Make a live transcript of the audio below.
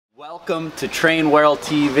Welcome to Train World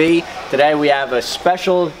TV. Today we have a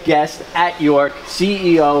special guest at York,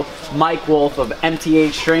 CEO Mike Wolf of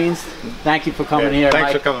MTH Trains. Thank you for coming here,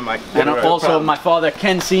 Thanks Mike. for coming, Mike. And also my father,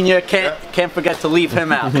 Ken Sr. Can't forget to leave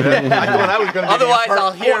him out. I thought I was going to Otherwise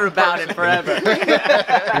I'll hear about it forever.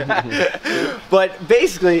 But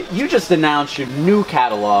basically, you just announced your new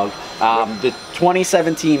catalog, the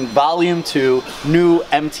 2017 Volume 2 new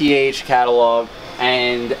MTH catalog.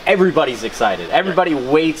 And everybody's excited. Everybody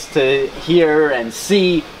waits to hear and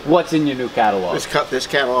see what's in your new catalog. This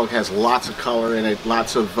catalog has lots of color in it,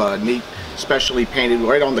 lots of neat, specially painted.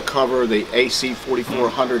 Right on the cover, the AC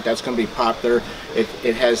 4400. That's going to be popular.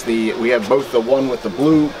 It has we have both the one with the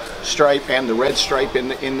blue stripe and the red stripe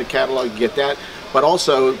in the catalog. You get that. But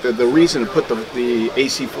also the reason to put the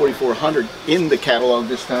AC 4400 in the catalog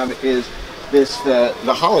this time is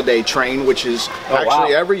the holiday train, which is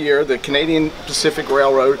every year the Canadian Pacific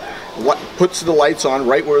Railroad puts the lights on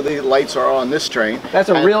right where the lights are on this train. That's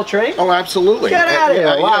a real train? Oh, absolutely. Get out of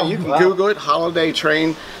here. Wow. Yeah, you can Google it, holiday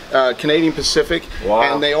train, Canadian Pacific. Wow.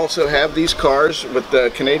 And they also have these cars with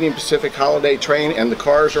the Canadian Pacific holiday train, and the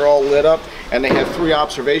cars are all lit up, and they have 3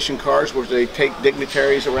 observation cars where they take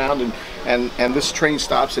dignitaries around, and this train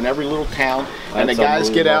stops in every little town. And the guys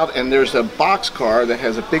get out, and there's a box car that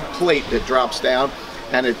has a big plate that drops down,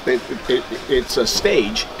 and it's a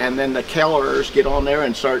stage, and then the carolers get on there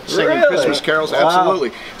and start singing Christmas carols. Wow.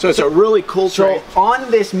 Absolutely. So it's a really cool train. So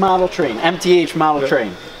on this model train, MTH model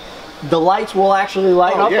train, the lights will actually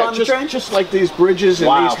light up on the train? Just like these bridges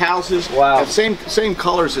and these houses. Wow. And same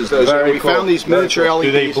colors as those. Very we cool. found these miniature LEDs.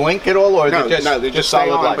 Do they blink at all, or no, they just stay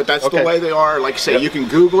solid on, light? but that's the way they are. Like I say, you can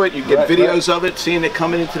Google it, you get videos of it, seeing it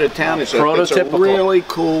coming into the town. It's a really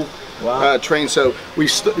cool train. So we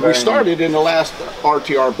started in the last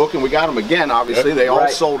RTR book, and we got them again, obviously. They all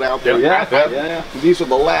sold out there. These are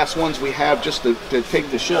the last ones we have just to take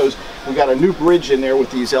the shows. We got a new bridge in there with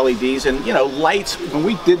these LEDs, and you know, lights. When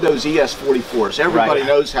we did those ES44s, everybody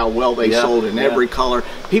knows how well they sold in every color.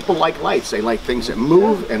 People like lights. They like things that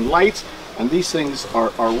move and lights. And these things are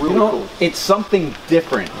really cool. It's something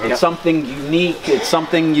different. It's something unique. It's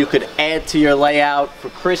something you could add to your layout for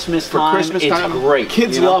Christmas time. It's great.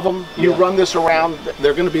 Kids love them. You run this around,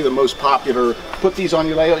 they're going to be the most popular. Put these on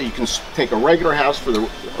your layout. You can take a regular house for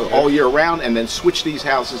all year round, and then switch these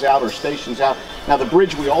houses out or stations out. Now the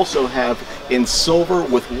bridge we also have in silver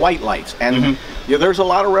with white lights, and there's a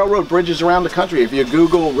lot of railroad bridges around the country. If you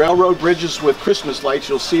Google railroad bridges with Christmas lights,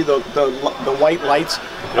 you'll see the white lights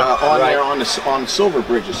on there on silver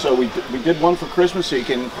bridges. So we did one for Christmas, so you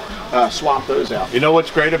can swap those out. You know what's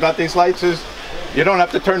great about these lights is you don't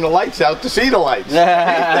have to turn the lights out to see the lights. These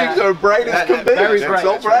things are bright as can be. Very bright.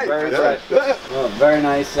 So bright. Very bright. Well, very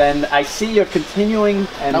nice. And I see you're continuing.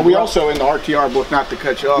 And now we also, in the RTR book, not to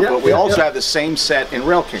cut you off, but we also have the same set in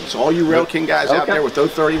Rail King. So all you Rail King guys out there with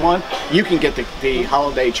 031, you can get the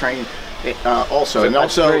holiday train also. And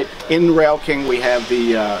also in Rail King we have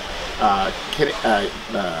the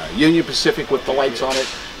Union Pacific with the lights on it.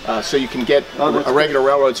 So you can get a regular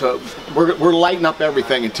railroad. So we're lighting up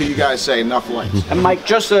everything until you guys say enough lights. And Mike,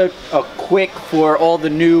 just a quick for all the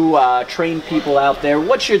new train people out there,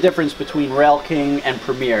 what's your difference between Rail King and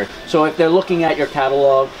Premier? So if they're looking at your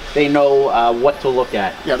catalog, they know what to look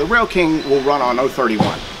at. Yeah, the Rail King will run on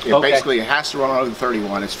 031. Basically, it has to run on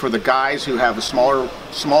 031. It's for the guys who have a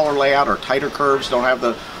smaller layout or tighter curves, don't have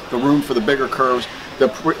the room for the bigger curves.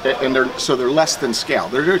 So they're less than scale.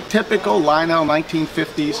 They're typical Lionel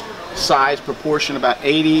 1950s size proportion, about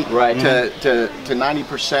 80 to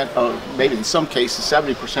 90%, maybe in some cases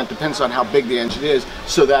 70%, depends on how big the engine is,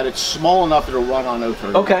 so that it's small enough it'll run on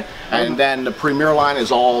 030. Okay. And then the Premier line is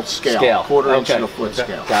all scale. Quarter inch to a foot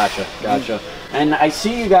scale. Gotcha. And I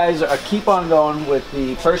see you guys keep on going with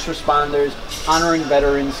the first responders, honoring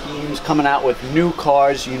veteran schemes, coming out with new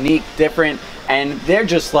cars, unique, different, and they're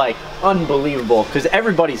just like unbelievable because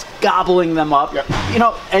everybody's gobbling them up. You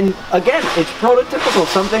know, and again, it's prototypical,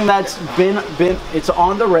 something that's been it's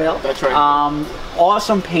on the rail. That's right.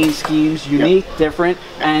 Awesome paint schemes, unique, different,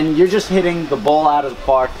 and you're just hitting the ball out of the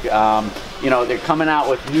park. You know, they're coming out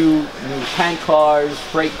with new tank cars,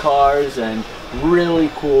 freight cars, and really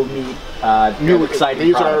cool, neat, new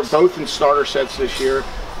exciting products. These are both in starter sets this year.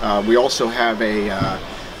 We also have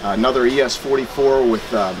another ES44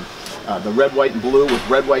 with the red, white, and blue with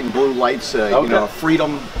red, white, and blue lights. You know, a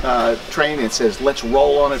Freedom train. It says "Let's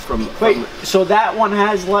roll" on it from. Wait, so that one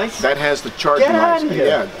has lights? That has the charging lights.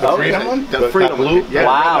 Yeah, the Freedom one. The Freedom blue. Yeah,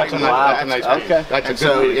 wow, that's a nice. Okay. That's and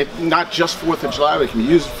so it not just 4th of July. We can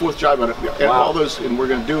use 4th of July, but all those. And we're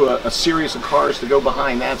going to do a series of cars to go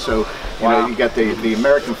behind that. So you know, you got the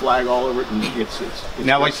American flag all over it, and it's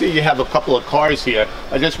now I see you have a couple of cars here.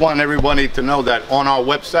 I just want everybody to know that on our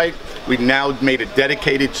website, we've now made a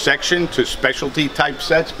dedicated section to specialty type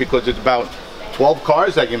sets because it's about 12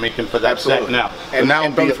 cars that you're making for that set now. And now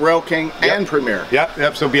both Rail King and Premier. Yep.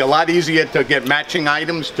 So it'll be a lot easier to get matching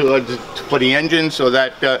items for the engine, so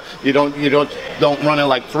that you don't run it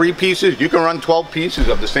like 3 pieces. You can run 12 pieces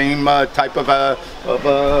of the same type of what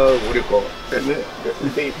do you call it?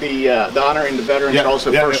 The honoring the veterans, and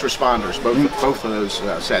also first responders, both of those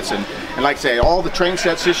sets. And like I say, all the train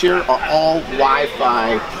sets this year are all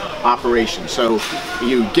Wi-Fi operations. So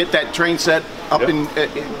you get that train set up in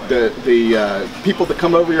the people that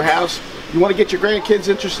come over your house. You want to get your grandkids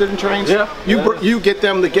interested in trains? You get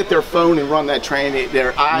them to get their phone and run that train.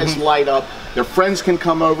 Their eyes light up. Their friends can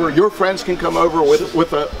come over. Your friends can come over with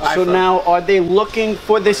a iPhone. So now, are they looking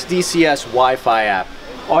for this DCS Wi-Fi app?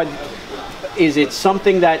 Is it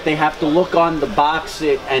something that they have to look on the box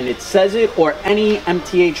and it says it, or any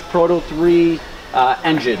MTH Proto 3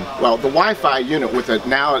 engine? Well, the Wi-Fi unit with it,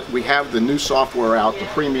 now we have the new software out, the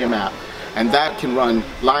premium app, and that can run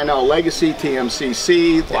Lionel Legacy,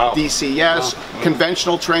 TMCC, DCS,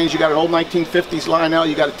 conventional trains. You got an old 1950s Lionel,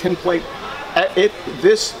 you got a tin plate.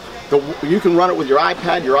 You can run it with your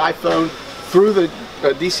iPad, your iPhone, through the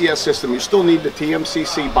DCS system. You still need the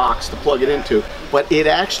TMCC box to plug it into, but it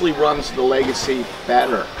actually runs the Legacy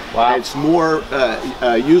better. Wow. It's more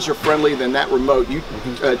user-friendly than that remote. You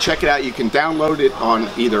check it out. You can download it on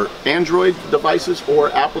either Android devices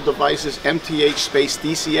or Apple devices, MTH space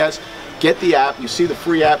DCS. Get the app. You see the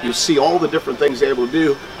free app. You see all the different things they're able to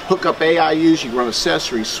do. Hook up AIUs. You can run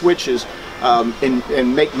accessories, switches,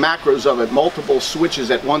 and make macros of it. Multiple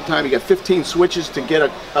switches at one time. You got 15 switches to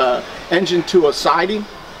get a engine to a siding.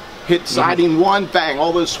 Hit siding 1, bang!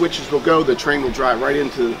 All those switches will go. The train will drive right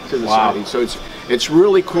into the siding. So it's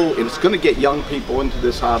really cool, and it's going to get young people into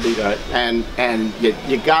this hobby. And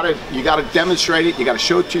you gotta demonstrate it. You got to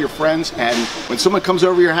show it to your friends. And when someone comes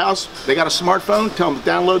over your house, they got a smartphone. Tell them to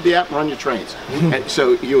download the app and run your trains. And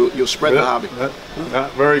so you'll spread the hobby.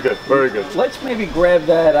 Very good, very good. Let's maybe grab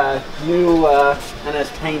that new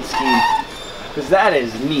NS paint scheme, because that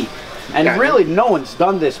is neat. And really, no one's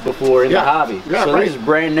done this before in the hobby. So this is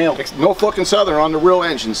brand new. Norfolk and Southern on the real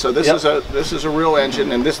engine. So this is a real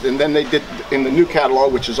engine, and then they did in the new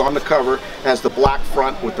catalog, which is on the cover, has the black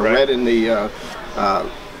front with the red and the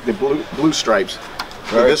blue stripes.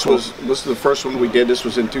 So this was the first one we did. This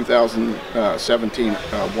was in 2017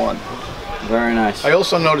 one. Very nice. I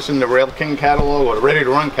also noticed in the Rail King catalog, or the Ready to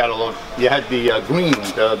Run catalog, you had the green,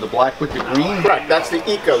 the black with the green. Correct. That's the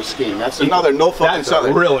Eco scheme. That's another Norfolk and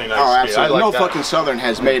Southern. Really nice. Oh, absolutely. Norfolk and Southern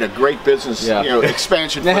has made a great business,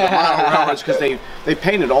 expansion for the model railroads, because they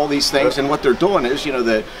painted all these things, and what they're doing is,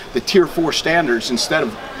 the Tier 4 standards,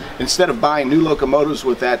 instead of buying new locomotives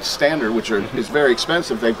with that standard, which is very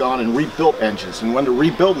expensive, they've gone and rebuilt engines, and when they're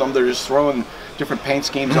rebuilding them, they're just throwing different paint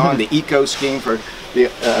schemes on. The Eco scheme for the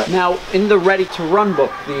now in the Ready to Run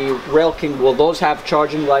book, the Rail King, will those have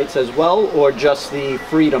charging lights as well, or just the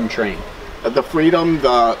Freedom train? The Freedom,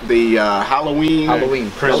 the Halloween,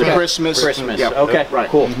 Christmas. Yep. Okay, right.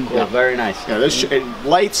 Cool. Very nice. Yeah, there's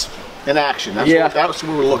lights in action. That's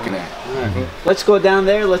what we're looking at. Let's go down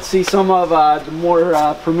there. Let's see some of the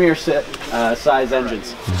more Premier size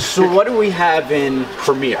engines. So what do we have in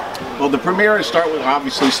Premier? Well, the Premier is start with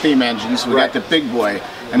obviously steam engines. We got the big boy,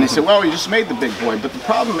 and they said, well, we just made the big boy. But the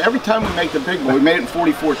problem, every time we make the big boy, we made it in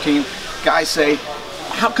 4014. Guys say,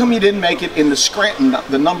 how come you didn't make it in the Scranton,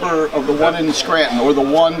 the number of the one in Scranton, or the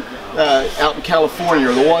one out in California,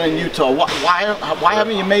 or the one in Utah? Why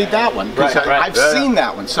haven't you made that one? Because I've seen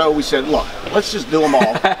that one. So we said, look, let's just do them all.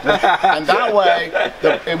 And that way,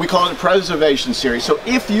 and we call it the Preservation Series. So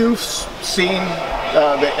if you've seen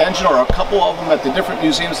the engine, or a couple of them at the different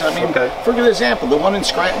museums, I mean, for good example, the one in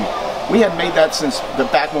Scranton, we had made that since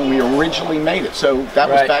back when we originally made it. So that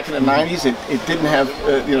was back in the 90s. It didn't have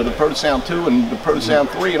the Proto Sound 2 and the Proto Sound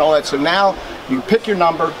 3 and all that. So now you pick your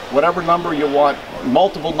number, whatever number you want.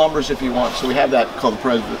 multiple numbers if you want. So we have that called the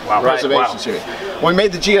Preservation Series. When we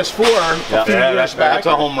made the GS4 a few years back. That's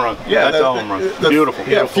a home run. Yeah, that's a home run. Beautiful.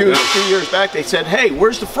 Yeah, a few years back they said, hey,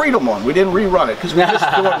 where's the Freedom one? We didn't rerun it because we just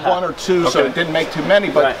doing 1 or 2, so it didn't make too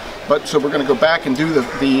many. But so we're going to go back and do the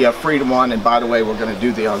Freedom one. And by the way, we're going to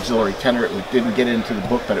do the auxiliary tender. We didn't get into the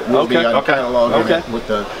book, but it will be on the catalog. With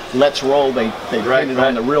the Let's Roll, they painted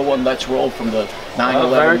on the real one, Let's Roll from the 9/11.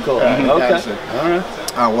 Very cool. All right.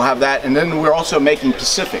 We'll have that, and then we're also making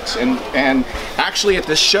Pacifics. And actually, at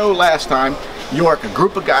this show last time, York, a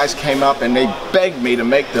group of guys came up and they begged me to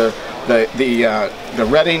make the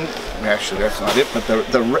Reading. Actually, that's not it, but the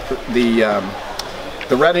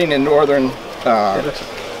Reading and Northern.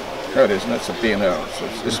 There it is. That's a B&O. So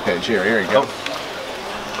it's this page here. Here you go.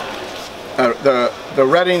 The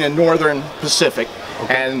Reading and Northern Pacific,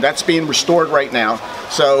 and that's being restored right now.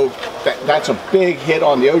 So that's a big hit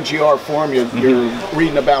on the OGR forum. You're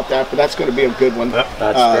reading about that, but that's going to be a good one.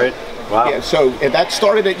 That's great. Wow. Yeah, so and that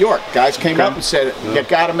started at York. Guys came up and said, you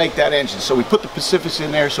got to make that engine. So we put the Pacifics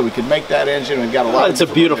in there so we could make that engine. And got a lot. It's a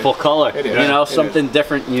beautiful color. It is. You know, something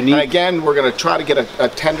different, unique. And again, we're going to try to get a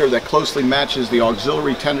tender that closely matches the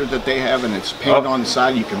auxiliary tender that they have, and it's painted on the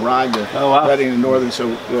side. You can ride the Reading and Northern. So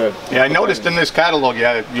yeah, I noticed in this catalog,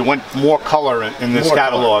 you went more color in this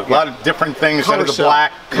catalog. A lot of different things instead of the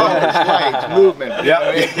black. Colors, lights, movement.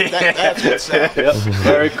 That's what's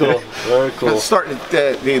Very cool. Very cool. Let's start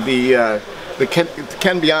the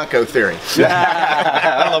Ken Bianco theory.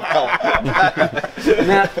 I love color.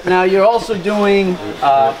 now you're also doing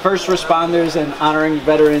first responders and honoring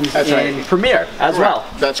veterans in Premier as well.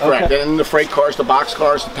 That's correct. And the freight cars, the box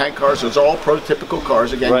cars, the tank cars, those are all prototypical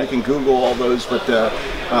cars. Again, you can Google all those, but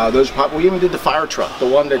those we even did the fire truck, the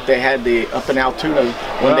one that they had up in Altoona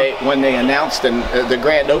when they announced and the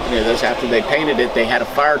grand opening of this. After they painted it, they had a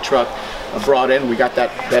fire truck brought in. We got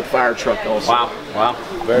that fire truck also. Wow,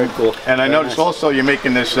 very cool. And I noticed also you're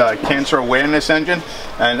making this cancer awareness engine,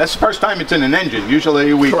 and that's the first time it's in an engine.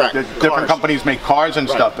 Usually different companies make cars and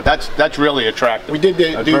stuff, but that's really attractive. We did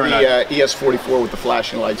do the ES44 with the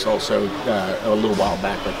flashing lights also a little while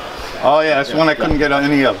back. But oh yeah, that's one I couldn't get on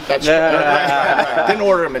any of. That's right. Didn't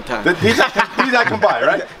order them in time. These I can buy,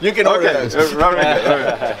 right? You can order those. And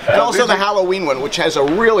also the Halloween one, which has a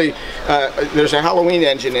really, there's a Halloween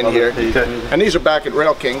engine in here. And these are back at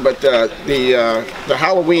Rail King, but the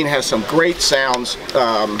Halloween has some great sounds.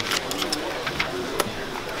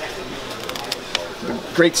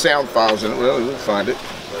 Great sound files in it. Well, we'll find it.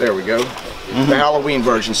 There we go. The Halloween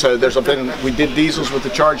version. So we did diesels with the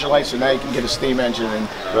charger lights, so now you can get a steam engine and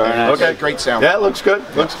great sound. Yeah, it looks good.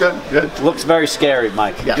 Looks good. Looks very scary,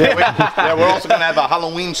 Mike. Yeah, we're also going to have a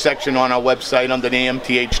Halloween section on our website under the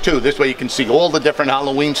MTH2. This way you can see all the different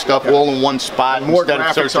Halloween stuff all in one spot instead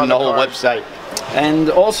of searching the whole website. And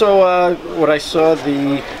also, what I saw,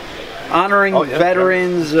 the honoring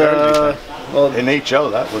veterans.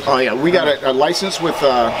 NHO, that was. Oh yeah, we got a license with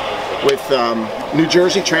New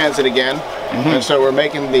Jersey Transit again, and so we're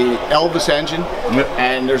making the Elvis engine,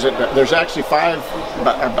 and there's actually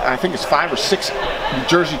I think it's 5 or 6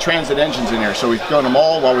 Jersey Transit engines in there. So we've done them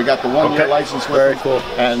all while we got the 1-year license with Very them. cool.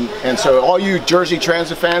 And so all you Jersey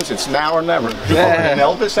Transit fans, it's now or never. An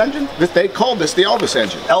Elvis engine? They called this the Elvis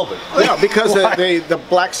engine. Elvis. Yeah, because the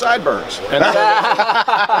black sideburns. And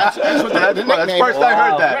that's what the nickname. That's the first I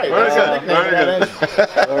heard that. Very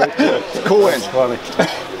good. It's a cool engine. Funny.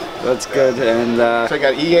 That's good. And so I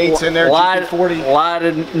got E8s in there, GP40. A lot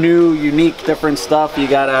of new, unique, different stuff. You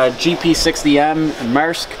got a GP60M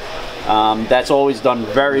Maersk. That's always done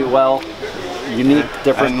very well. Unique,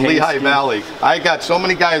 different. And Lehigh Valley. I got so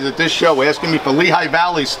many guys at this show asking me for Lehigh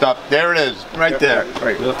Valley stuff. There it is, right there.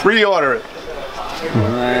 Right. Pre-order it.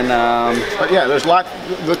 And but yeah, there's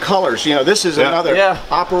the colors. You know, this is another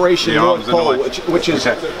Operation North Pole,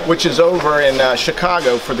 which is over in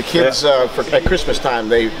Chicago for the kids at Christmas time.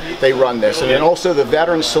 They run this, and then also the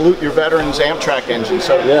veterans Salute Your Veterans Amtrak engine.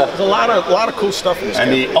 So there's a lot of cool stuff in this.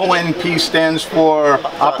 And the ONP stands for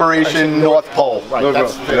Operation North Pole. Right.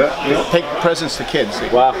 That's take presents to kids.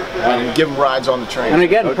 Wow. And give them rides on the train. And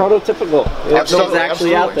again, prototypical. Absolutely,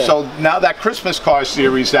 actually out there. So now that Christmas car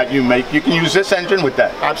series that you make, you can use this engine with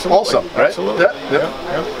that. Absolutely. Also, right? Absolutely.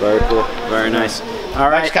 Very cool. Very nice. All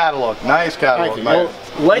right. Nice catalog. Nice catalog. Well,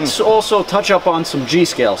 let's also touch up on some G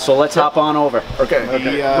scales. So let's hop on over. Okay.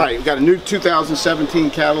 Right. We got a new 2017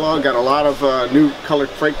 catalog. Got a lot of new colored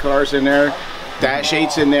freight cars in there. Dash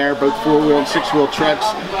 8s in there, both 4-wheel and 6-wheel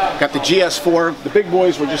trucks. Got the GS4. The big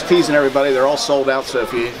boys were just teasing everybody. They're all sold out, so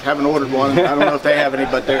if you haven't ordered one, I don't know if they have any,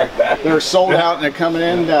 but they're sold out and they're coming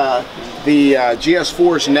in. The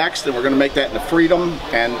GS4 is next, and we're going to make that in the Freedom,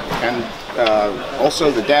 and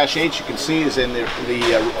Also, the Dash 8 you can see is in the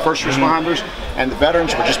first responders and the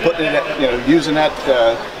veterans. We're just putting it, using that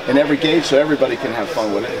in every gauge so everybody can have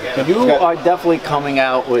fun with it. You are definitely coming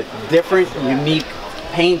out with different, unique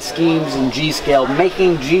paint schemes in G-Scale,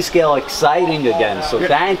 making G-Scale exciting again. So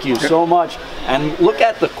thank you so much. And look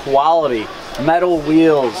at the quality. Metal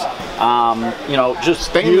wheels, just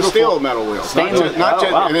stainless steel metal wheels. And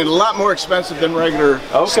it's a lot more expensive than regular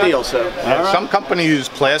steel. So some companies use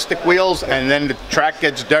plastic wheels, and then the track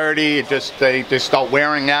gets dirty. It just they start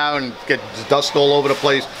wearing out and get dust all over the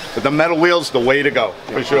place. But the metal wheels, the way to go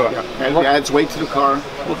for sure. And it adds weight to the car.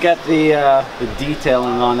 Look at the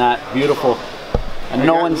detailing on that. Beautiful. And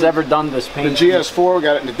no one's ever done this paint. The GS4, we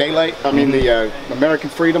got it in the daylight. I mean, the American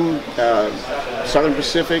Freedom, Southern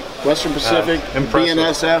Pacific, Western Pacific,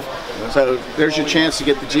 BNSF. So there's your chance to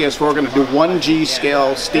get the GS4. We're going to do 1 G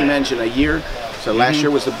scale steam engine a year. So last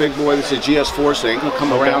year was the big boy. This is GS4, so it ain't going to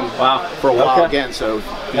come around for a while again. So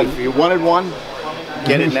if you wanted one,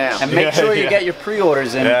 get it now. And make sure you get your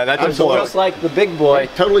pre-orders in. Yeah, that's important. Just like the big boy.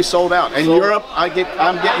 Totally sold out. In Europe, I'm getting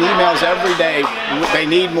emails every day. They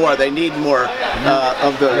need more. They need more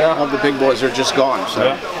of the big boys. They're just gone.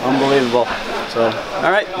 So unbelievable. So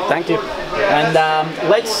all right, thank you. And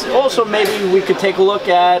let's also maybe we could take a look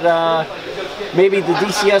at maybe the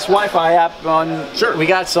DCS Wi-Fi app on. Sure. We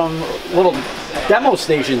got some little demo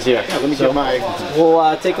stations here. Yeah, let me get my.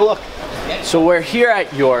 We'll take a look. So we're here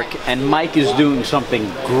at York, and Mike is doing something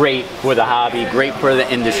great for the hobby, great for the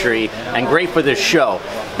industry, and great for the show.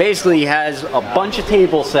 Basically, he has a bunch of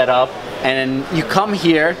tables set up, and you come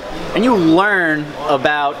here and you learn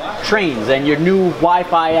about trains and your new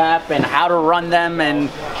Wi-Fi app and how to run them, and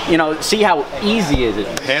see how easy it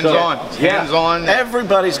is. Hands-on. Hands-on.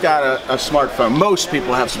 Everybody's got a smartphone. Most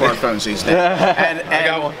people have smartphones these days. I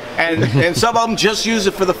got one. And some of them just use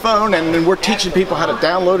it for the phone, and then we're teaching people how to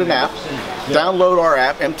download an app. Download our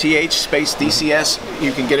app, MTH space DCS.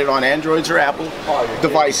 You can get it on Androids or Apple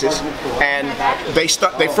devices, and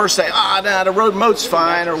they first say, nah, the road mode's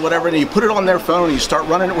fine or whatever, and you put it on their phone and you start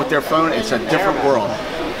running it with their phone. It's a different world.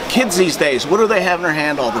 Kids these days, what do they have in their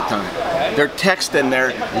hand all the time? They're texting,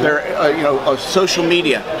 they're social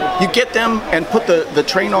media. You get them and put the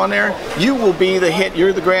train on there, you will be the hit.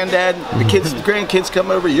 You're the granddad, the grandkids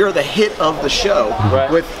come over, you're the hit of the show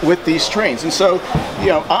with these trains. And so,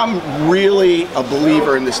 I'm really a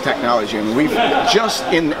believer in this technology. I mean, we've just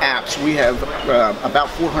in apps, we have about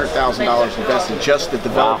 $400,000 invested just to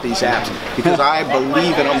develop these apps because I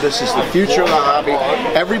believe in them. This is the future of the hobby.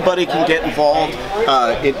 Everybody can get involved.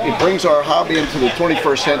 It brings our hobby into the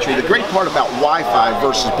 21st century. The great part about Wi-Fi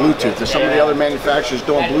versus Bluetooth, there's some of the other manufacturers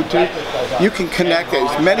doing Bluetooth, you can connect,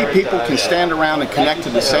 as many people can stand around and connect to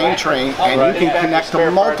the same train, and you can connect to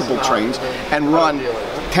multiple trains and run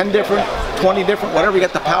 10 different, 20 different, whatever, you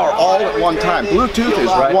get the power all at one time. Bluetooth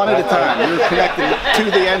is one at a time. You're connected to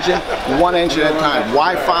the engine, one engine at a time.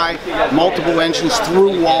 Wi-Fi, multiple engines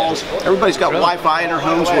through walls. Everybody's got Wi-Fi in their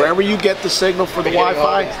homes. Wherever you get the signal for the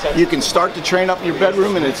Wi-Fi, you can start the train up in your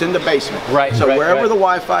bedroom, and it's in the basement. So wherever the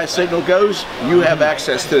Wi-Fi signal goes, you have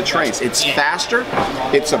access to the trains. It's faster.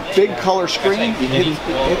 It's a big color screen. You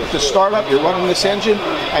hit the startup, you're running this engine,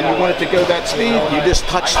 and you want it to go that speed, you just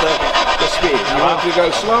touch the speed. You want it to go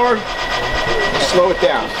slower, slow it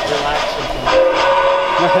down.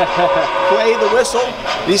 Play the whistle.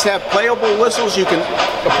 These have playable whistles. You can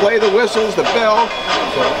play the whistles, the bell.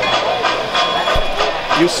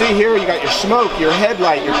 You see here, you got your smoke, your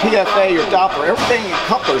headlight, your PFA, your Doppler, everything in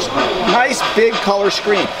couplers. Nice big color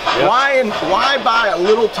screen. Why buy a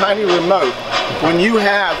little tiny remote when you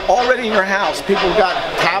have already in your house, people have got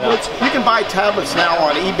tablets? You can buy tablets now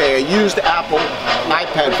on eBay, a used Apple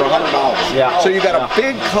iPad for $100. So you got a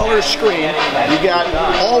big color screen. You got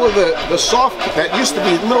all of the soft, that used to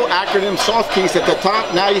be little acronym soft keys at the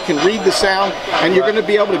top. Now you can read the sound, and you're going to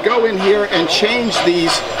be able to go in here and change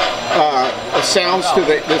these sounds to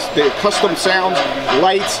the custom sounds,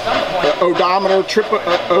 lights, odometer, trip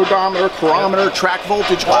odometer, chronometer, track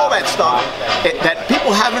voltage, all that stuff that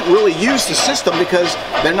people haven't really used the system because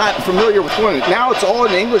they're not familiar with doing it. Now it's all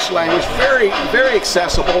in English language, very, very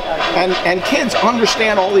accessible, and kids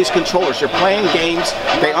understand all these controllers. They're playing games,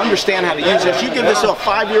 they understand how to use it. If you give this to a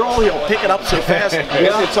 5-year-old, he'll pick it up so fast,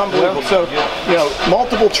 it's unbelievable. So,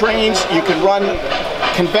 multiple trains, you can run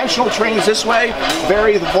conventional trains this way,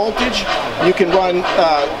 vary the voltage. You can run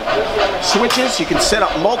switches. You can set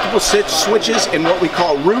up multiple switches in what we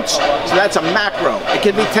call routes. So that's a macro. It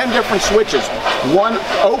can be 10 different switches. One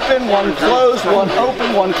open, one closed, one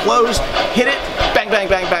open, one closed. Hit it, bang, bang,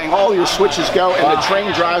 bang, bang, all your switches go, and the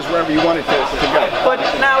train drives wherever you want it to go. But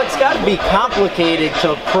now it's got to be complicated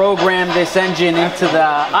to program this engine into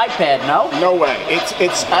the iPad, no? No way.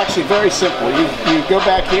 It's actually very simple. You go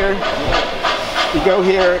back here, you go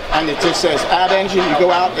here, and it just says add engine. You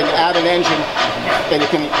go out and add an engine, and it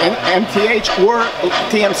can MTH or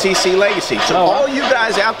TMCC Legacy. So all you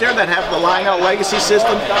guys out there that have the Lionel Legacy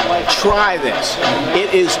system, try this.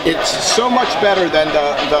 It's so much better than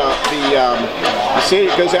you see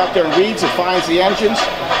it goes out there and reads, it finds the engines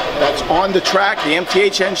that's on the track. The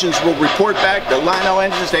MTH engines will report back. The Lionel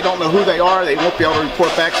engines, they don't know who they are. They won't be able to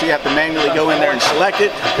report back, so you have to manually go in there and select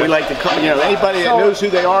it. We like to, anybody that knows who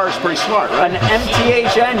they are is pretty smart, right? An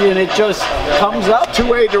MTH engine, it just comes up?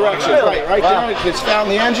 Two-way direction, right there. It's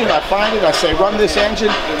found the engine, I find it, I say run this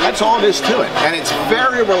engine. That's all it is to it. And it's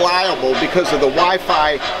very reliable because of the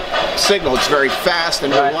Wi-Fi signal. It's very fast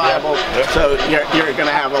and reliable, so you're going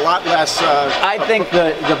to have a lot less... I think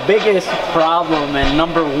the biggest problem and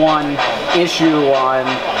number one issue on,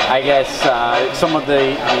 I guess, some of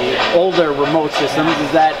the older remote systems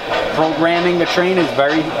is that programming the train is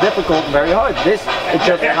very difficult and very hard. This, it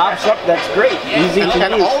just pops up, that's great, easy to use.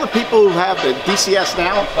 And all the people who have the DCS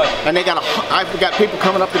now, and I've got people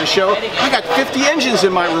coming up to the show, I got 50 engines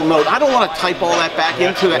in my remote. I don't want to type all that back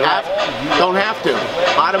into the app. Don't have to.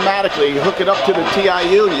 Automatically, you hook it up to the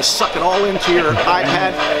TIU and you suck it all into your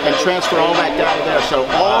iPad and transfer all that data there. So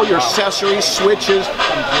all your accessories, switches,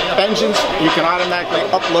 engines, you can automatically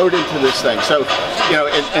upload into this thing. So,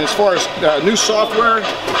 and as far as new software,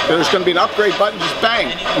 there's going to be an upgrade button, just bang,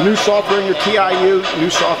 new software in your TIU, new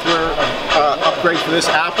software upgrade for this.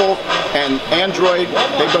 Apple and Android,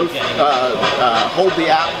 they both hold the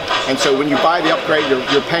app, and so when you buy the upgrade,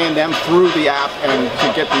 you're paying them through the app and to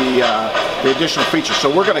get the additional features. So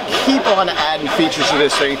we're going to keep on adding features to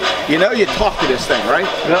this thing. You talk to this thing, right?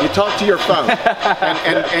 Yep. You talk to your phone,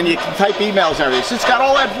 and you can type emails and everything. So it's got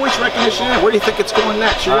all that voice recognition in it. Where do you think it's going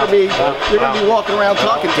next? You're going to be walking around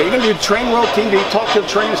talking to it. You're going to do Train World TV, talk to the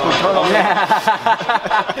train, it's going to turn on.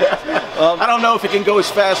 I don't know if it can go as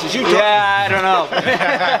fast as you talk. Yeah, I don't know.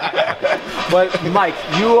 But Mike,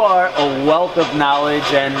 you are a wealth of knowledge,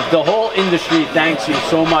 and the whole industry thanks you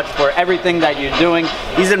so much for everything that you're doing.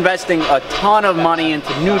 He's investing a ton of money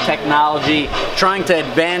into new technology, trying to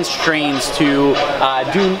advance trains to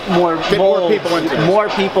do more people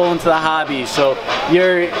into the hobby. So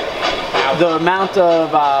the amount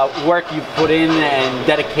of work you put in and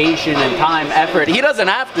dedication and time, effort, he doesn't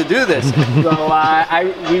have to do this. So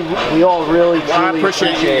we all really truly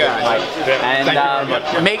appreciate you guys.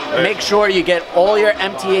 And make sure you get all your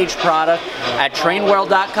MTH product at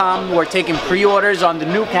trainworld.com. We're taking pre-orders on the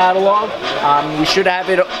new catalog. We should have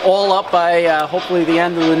it all up by hopefully the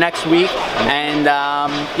end of the next week. And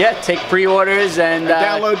yeah, take pre-orders and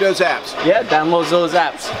download those apps. Yeah, download those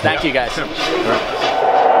apps. Thank you guys.